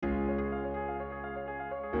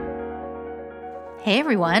Hey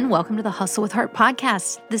everyone, welcome to the Hustle with Heart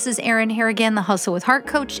podcast. This is Erin Harrigan, the Hustle with Heart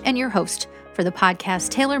coach and your host for the podcast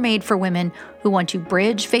tailor-made for women who want to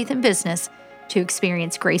bridge faith and business to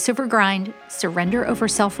experience grace over grind, surrender over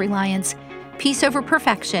self-reliance, peace over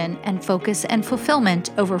perfection, and focus and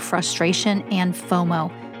fulfillment over frustration and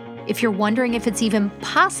FOMO. If you're wondering if it's even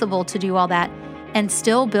possible to do all that and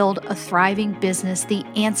still build a thriving business, the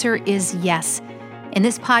answer is yes. In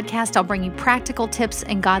this podcast, I'll bring you practical tips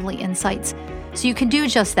and godly insights so you can do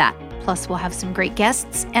just that. Plus, we'll have some great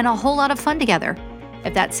guests and a whole lot of fun together.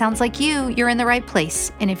 If that sounds like you, you're in the right place.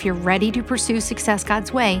 And if you're ready to pursue success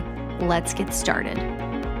God's way, let's get started.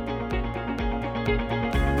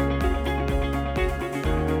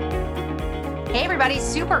 Hey everybody,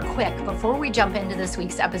 super quick, before we jump into this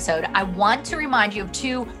week's episode, I want to remind you of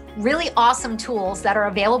two really awesome tools that are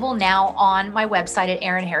available now on my website at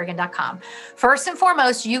erinharrigan.com. First and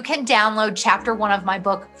foremost, you can download chapter 1 of my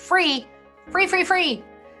book free.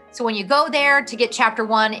 So when you go there to get chapter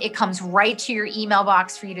 1, it comes right to your email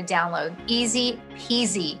box for you to download. Easy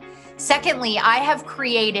peasy. Secondly, I have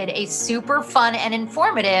created a super fun and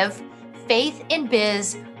informative Faith in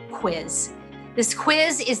Biz quiz. This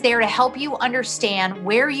quiz is there to help you understand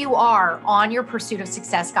where you are on your pursuit of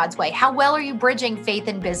success God's way. How well are you bridging faith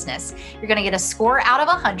and business? You're going to get a score out of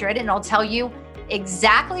 100, and it'll tell you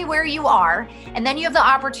exactly where you are. And then you have the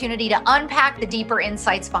opportunity to unpack the deeper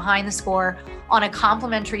insights behind the score on a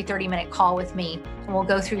complimentary 30-minute call with me. And we'll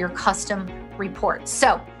go through your custom report.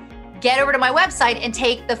 So get over to my website and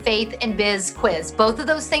take the Faith and Biz quiz. Both of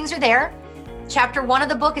those things are there. Chapter 1 of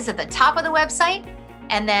the book is at the top of the website.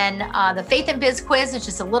 And then the Faith and Biz quiz is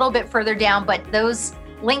just a little bit further down, but those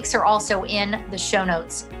links are also in the show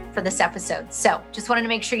notes for this episode. So just wanted to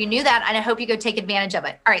make sure you knew that, and I hope you go take advantage of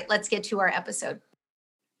it. All right, let's get to our episode.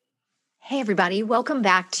 Hey everybody, welcome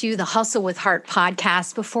back to the Hustle with Heart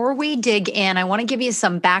podcast. Before we dig in, I want to give you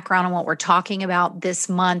some background on what we're talking about this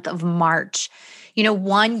month of March.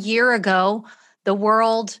 1 year ago, the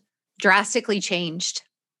world drastically changed,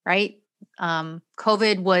 right?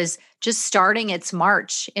 COVID was just starting its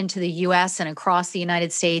march into the US and across the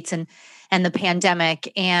United States and the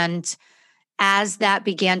pandemic. And as that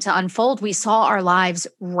began to unfold, we saw our lives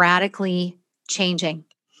radically changing.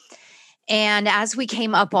 And as we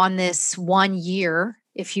came up on this 1 year,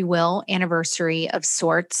 if you will, anniversary of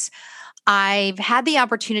sorts, I've had the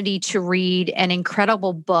opportunity to read an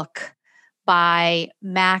incredible book by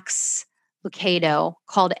Max Lucado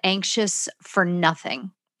called Anxious for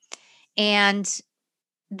Nothing. And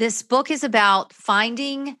this book is about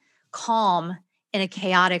finding calm in a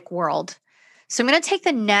chaotic world. So I'm going to take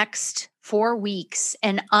the next 4 weeks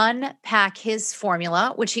and unpack his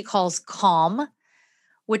formula, which he calls CALM,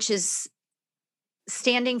 which is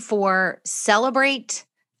standing for celebrate,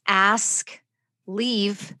 ask,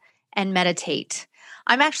 leave, and meditate.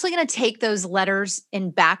 I'm actually going to take those letters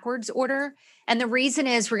in backwards order. And the reason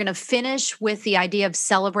is we're going to finish with the idea of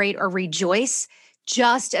celebrate or rejoice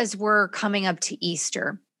just as we're coming up to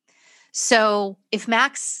Easter. So if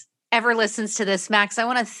Max ever listens to this, Max, I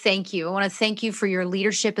want to thank you. I want to thank you for your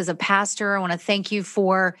leadership as a pastor. I want to thank you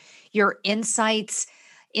for your insights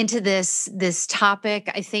into this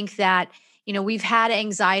topic. I think that, we've had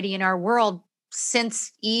anxiety in our world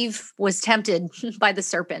since Eve was tempted by the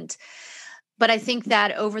serpent. But I think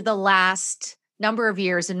that over the last number of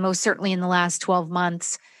years, and most certainly in the last 12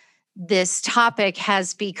 months, this topic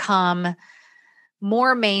has become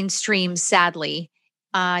more mainstream, sadly.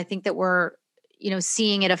 I think that we're,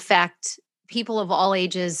 seeing it affect people of all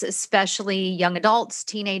ages, especially young adults,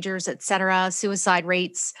 teenagers, et cetera. Suicide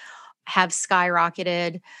rates have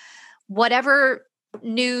skyrocketed. Whatever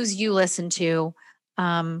news you listen to,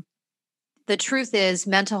 the truth is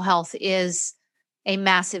mental health is a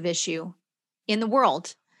massive issue in the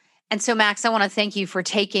world. And so, Max, I want to thank you for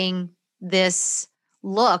taking this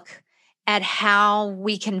look at how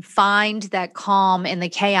we can find that calm in the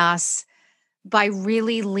chaos by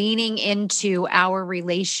really leaning into our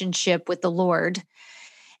relationship with the Lord.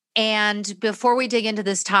 And before we dig into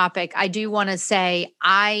this topic, I do want to say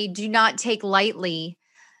I do not take lightly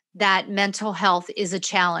that mental health is a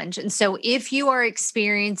challenge. And so if you are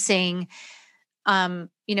experiencing,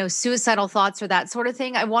 suicidal thoughts or that sort of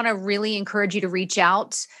thing, I want to really encourage you to reach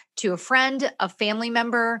out to a friend, a family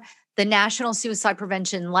member, the National Suicide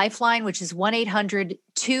Prevention Lifeline, which is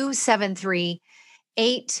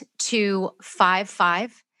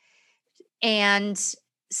 1-800-273-8255, and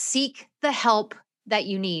seek the help that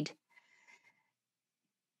you need.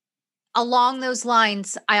 Along those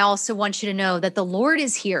lines, I also want you to know that the Lord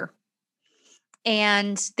is here.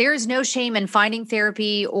 And there is no shame in finding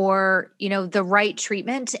therapy or, the right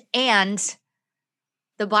treatment. And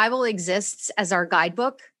The Bible exists as our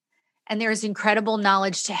guidebook, and there's incredible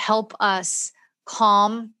knowledge to help us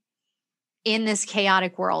calm in this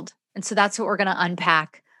chaotic world. And so that's what we're going to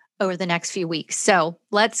unpack over the next few weeks. So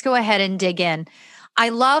let's go ahead and dig in. I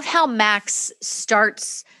love how Max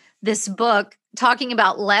starts this book talking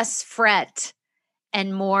about less fret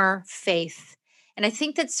and more faith. And I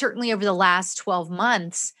think that certainly over the last 12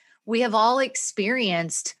 months, we have all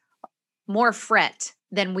experienced more fret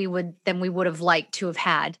than we would have liked to have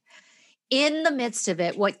had. In the midst of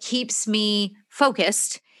it, what keeps me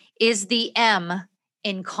focused is the M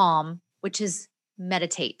in calm, which is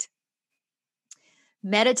meditate.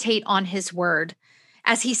 Meditate on his word.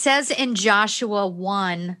 As he says in Joshua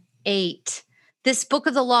 1:8, this book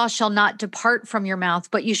of the law shall not depart from your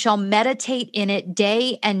mouth, but you shall meditate in it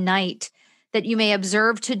day and night, that you may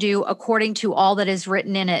observe to do according to all that is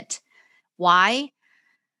written in it. Why?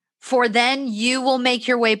 For then you will make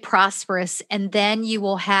your way prosperous, and then you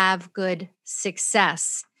will have good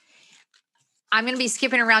success. I'm going to be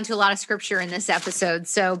skipping around to a lot of scripture in this episode,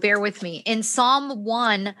 so bear with me. In Psalm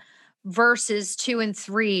 1, verses 2 and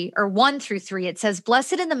 3, or 1 through 3, it says,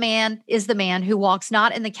 Blessed is the man who walks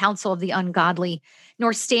not in the counsel of the ungodly,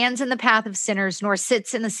 nor stands in the path of sinners, nor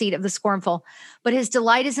sits in the seat of the scornful, but his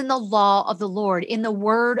delight is in the law of the Lord, in the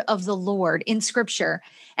word of the Lord, in scripture.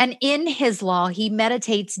 And in his law, he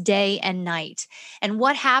meditates day and night. And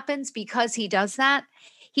what happens because he does that?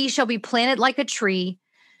 He shall be planted like a tree,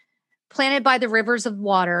 planted by the rivers of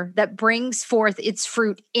water, that brings forth its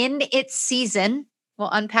fruit in its season. We'll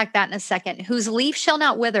unpack that in a second. Whose leaf shall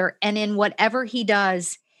not wither, and in whatever he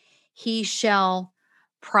does, he shall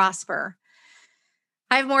prosper.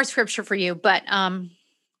 I have more scripture for you, but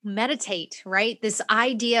meditate, right? This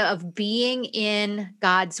idea of being in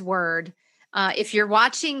God's word. If you're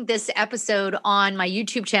watching this episode on my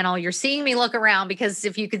YouTube channel, you're seeing me look around, because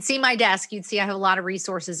if you could see my desk, you'd see I have a lot of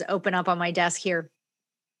resources open up on my desk here.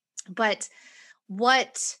 But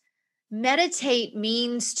what meditate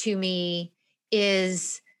means to me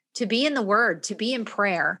is to be in the word, to be in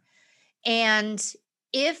prayer. And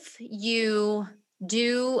if you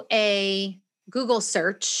do a Google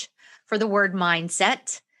search for the word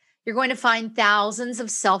mindset, you're going to find thousands of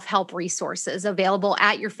self-help resources available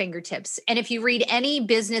at your fingertips. And if you read any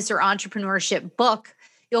business or entrepreneurship book,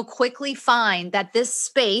 you'll quickly find that this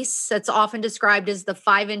space that's often described as the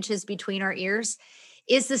 5 inches between our ears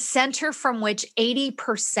is the center from which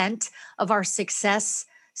 80% of our success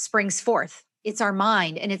springs forth. It's our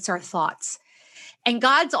mind and it's our thoughts. And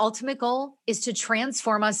God's ultimate goal is to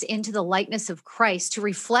transform us into the likeness of Christ, to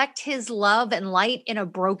reflect his love and light in a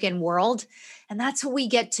broken world. And that's what we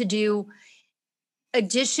get to do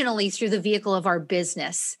additionally through the vehicle of our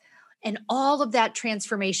business. And all of that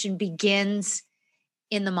transformation begins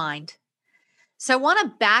in the mind. So I want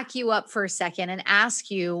to back you up for a second and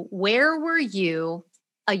ask you, where were you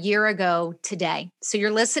a year ago today? So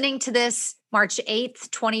you're listening to this March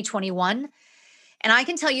 8th, 2021. And I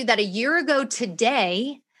can tell you that a year ago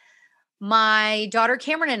today, my daughter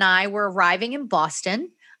Cameron and I were arriving in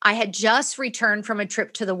Boston. I had just returned from a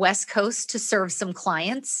trip to the West Coast to serve some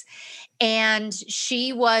clients, and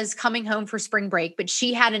she was coming home for spring break, but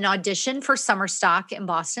she had an audition for Summer Stock in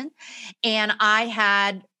Boston, and I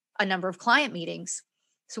had a number of client meetings.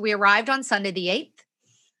 So we arrived on Sunday the 8th.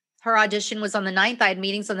 Her audition was on the 9th. I had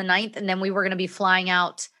meetings on the 9th, and then we were going to be flying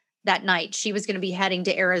out that night. She was going to be heading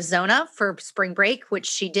to Arizona for spring break, which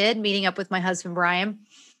she did, meeting up with my husband, Brian.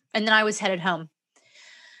 And then I was headed home.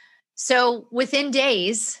 So within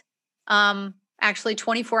days, actually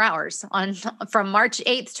 24 hours from March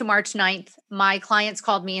 8th to March 9th, my clients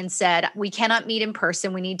called me and said, we cannot meet in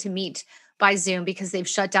person. We need to meet by Zoom because they've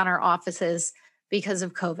shut down our offices because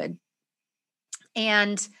of COVID.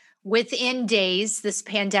 And within days, this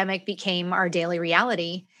pandemic became our daily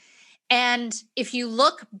reality. And if you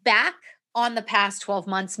look back on the past 12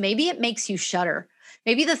 months, maybe it makes you shudder.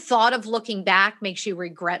 Maybe the thought of looking back makes you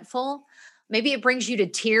regretful. Maybe it brings you to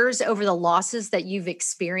tears over the losses that you've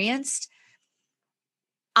experienced.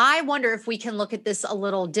 I wonder if we can look at this a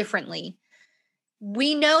little differently.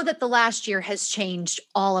 We know that the last year has changed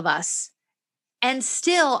all of us. And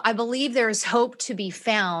still, I believe there is hope to be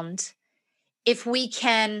found if we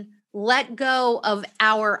can let go of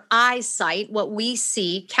our eyesight, what we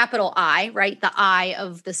see, capital I, right? The I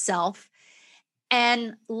of the self,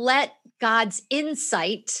 and let God's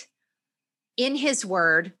insight in his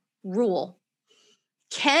word rule.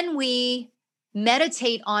 Can we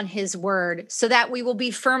meditate on his word so that we will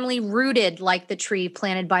be firmly rooted like the tree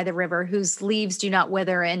planted by the river, whose leaves do not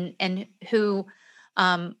wither and who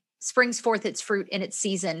springs forth its fruit in its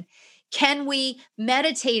season? Can we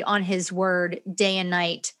meditate on his word day and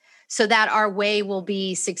night so that our way will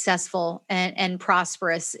be successful and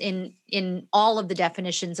prosperous in all of the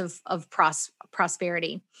definitions of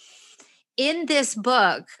prosperity. In this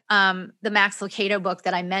book, the Max Lucado book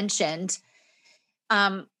that I mentioned,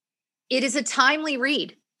 it is a timely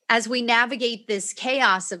read as we navigate this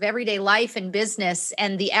chaos of everyday life and business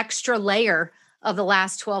and the extra layer of the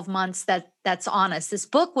last 12 months that's on us. This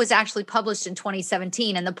book was actually published in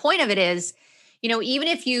 2017. And the point of it is, even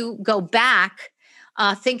if you go back,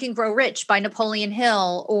 Think and Grow Rich by Napoleon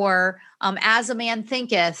Hill, or As a Man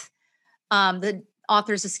Thinketh, the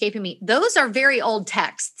author's escaping me, those are very old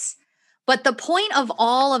texts. But the point of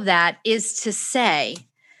all of that is to say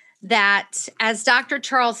that, as Dr.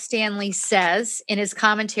 Charles Stanley says in his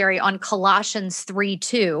commentary on Colossians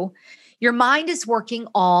 3:2, your mind is working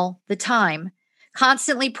all the time,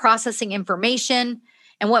 constantly processing information.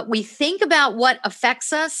 And what we think about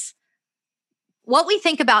affects us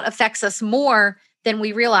more than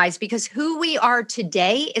we realize, because who we are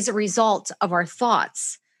today is a result of our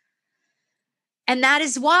thoughts. And that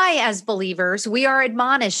is why, as believers, we are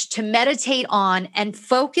admonished to meditate on and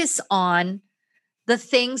focus on the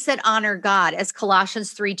things that honor God. As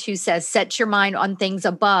Colossians 3:2 says, set your mind on things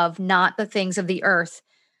above, not the things of the earth.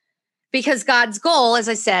 Because God's goal, as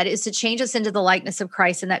I said, is to change us into the likeness of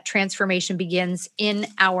Christ, and that transformation begins in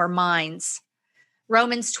our minds.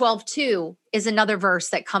 Romans 12:2 is another verse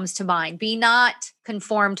that comes to mind. Be not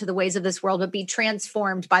conformed to the ways of this world, but be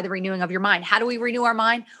transformed by the renewing of your mind. How do we renew our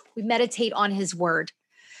mind? We meditate on his word.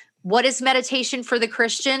 What is meditation for the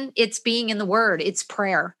Christian? It's being in the word. It's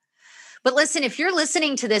prayer. But listen, if you're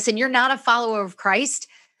listening to this and you're not a follower of Christ,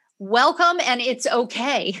 welcome, and it's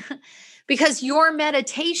okay. Because your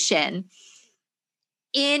meditation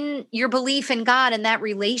in your belief in God and that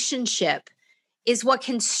relationship is what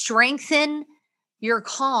can strengthen your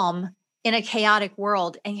calm in a chaotic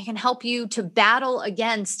world, and it can help you to battle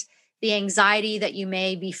against the anxiety that you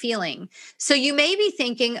may be feeling. So you may be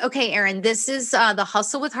thinking, okay, Erin, this is the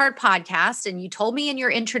Hustle with Heart podcast, and you told me in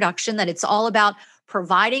your introduction that it's all about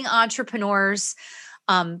providing entrepreneurs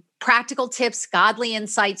practical tips, godly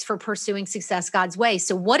insights for pursuing success God's way.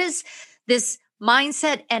 So what does this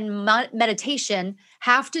mindset and meditation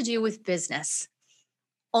have to do with business?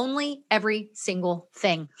 Only every single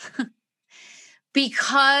thing.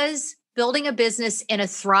 Because building a business in a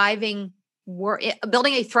thriving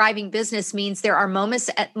business means there are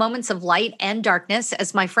moments of light and darkness,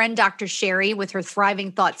 as my friend Dr. Sherry with her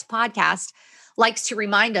Thriving Thoughts podcast likes to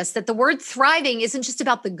remind us, that the word thriving isn't just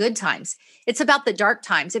about the good times. It's about the dark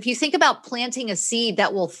times. If you think about planting a seed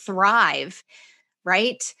that will thrive,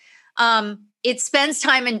 right? It spends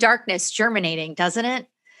time in darkness germinating, doesn't it?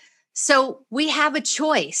 So we have a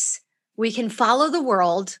choice. We can follow the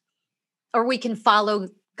world, or we can follow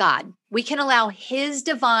God. We can allow his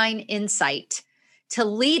divine insight to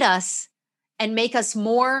lead us and make us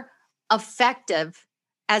more effective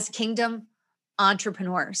as kingdom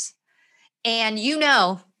entrepreneurs. And you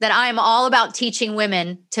know that I am all about teaching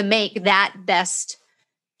women to make that best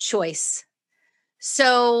choice.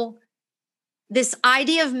 So this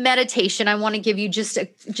idea of meditation, I want to give you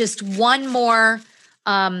just one more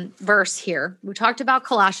verse here. We talked about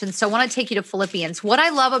Colossians, so I want to take you to Philippians. What I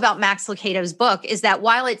love about Max Lucado's book is that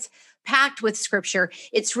while it's packed with scripture,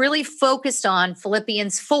 it's really focused on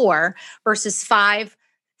Philippians 4, verses 5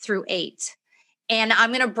 through 8. And I'm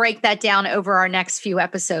going to break that down over our next few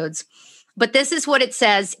episodes. But this is what it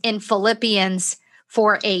says in Philippians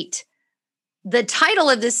 4:8. The title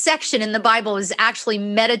of this section in the Bible is actually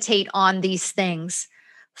Meditate on These Things.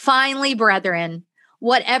 Finally, brethren,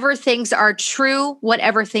 whatever things are true,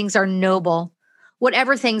 whatever things are noble,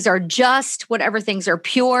 whatever things are just, whatever things are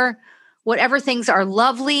pure, whatever things are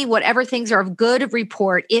lovely, whatever things are of good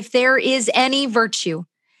report, if there is any virtue,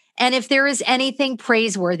 and if there is anything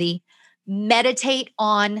praiseworthy, meditate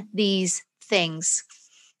on these things.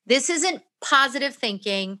 This isn't positive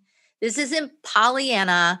thinking. This isn't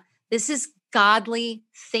Pollyanna. This is godly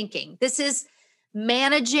thinking. This is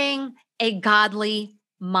managing a godly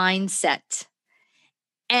mindset.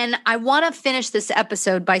 And I want to finish this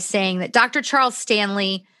episode by saying that Dr. Charles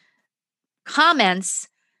Stanley comments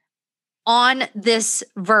on this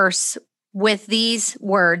verse with these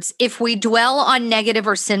words: if we dwell on negative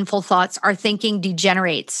or sinful thoughts, our thinking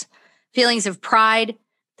degenerates. Feelings of pride,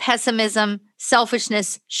 pessimism,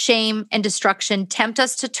 selfishness, shame, and destruction tempt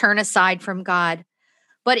us to turn aside from God.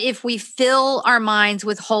 But if we fill our minds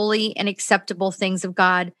with holy and acceptable things of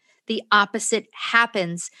God, the opposite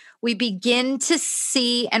happens. We begin to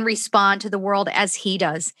see and respond to the world as he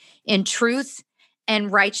does, in truth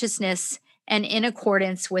and righteousness and in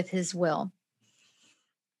accordance with his will.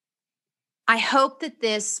 I hope that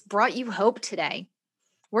this brought you hope today.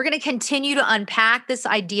 We're going to continue to unpack this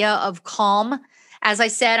idea of calm. As I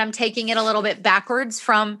said, I'm taking it a little bit backwards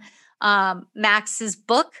from Max's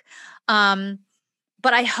book.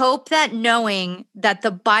 But I hope that knowing that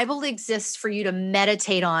the Bible exists for you to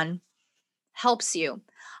meditate on helps you.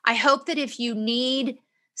 I hope that if you need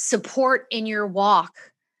support in your walk,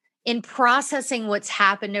 in processing what's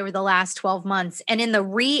happened over the last 12 months and in the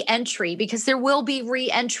re-entry, because there will be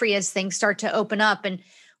re-entry as things start to open up. And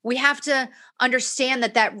we have to understand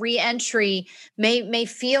that re-entry may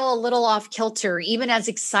feel a little off kilter, even as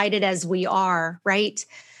excited as we are, right?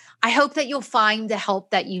 I hope that you'll find the help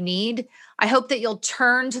that you need. I hope that you'll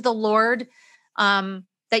turn to the Lord,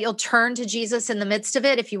 that you'll turn to Jesus in the midst of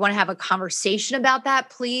it. If you want to have a conversation about that,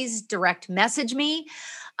 please direct message me,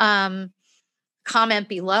 comment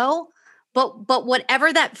below. But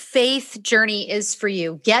whatever that faith journey is for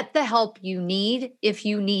you, get the help you need if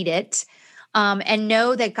you need it, and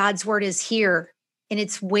know that God's word is here and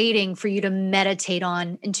it's waiting for you to meditate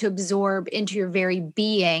on and to absorb into your very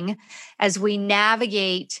being as we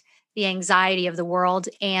navigate the anxiety of the world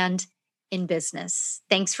and in business.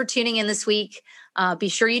 Thanks for tuning in this week. Be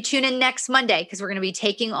sure you tune in next Monday because we're going to be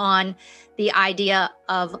taking on the idea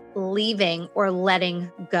of leaving or letting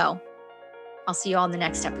go. I'll see you all in the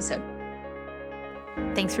next episode.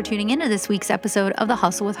 Thanks for tuning into this week's episode of the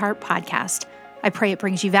Hustle with Heart podcast. I pray it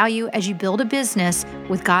brings you value as you build a business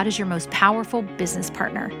with God as your most powerful business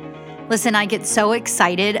partner. Listen, I get so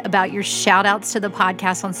excited about your shout outs to the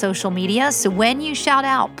podcast on social media. So when you shout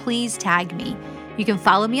out, please tag me. You can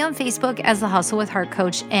follow me on Facebook as the Hustle with Heart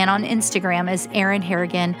Coach and on Instagram as Erin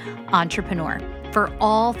Harrigan Entrepreneur. For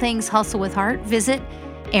all things Hustle with Heart, visit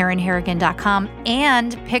erinharrigan.com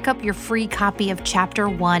and pick up your free copy of Chapter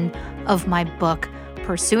 1 of my book,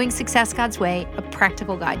 Pursuing Success God's Way, a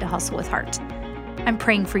practical guide to hustle with heart. I'm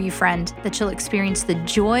praying for you, friend, that you'll experience the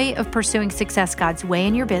joy of pursuing success God's way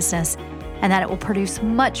in your business and that it will produce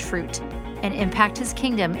much fruit and impact His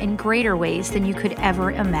kingdom in greater ways than you could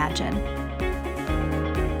ever imagine.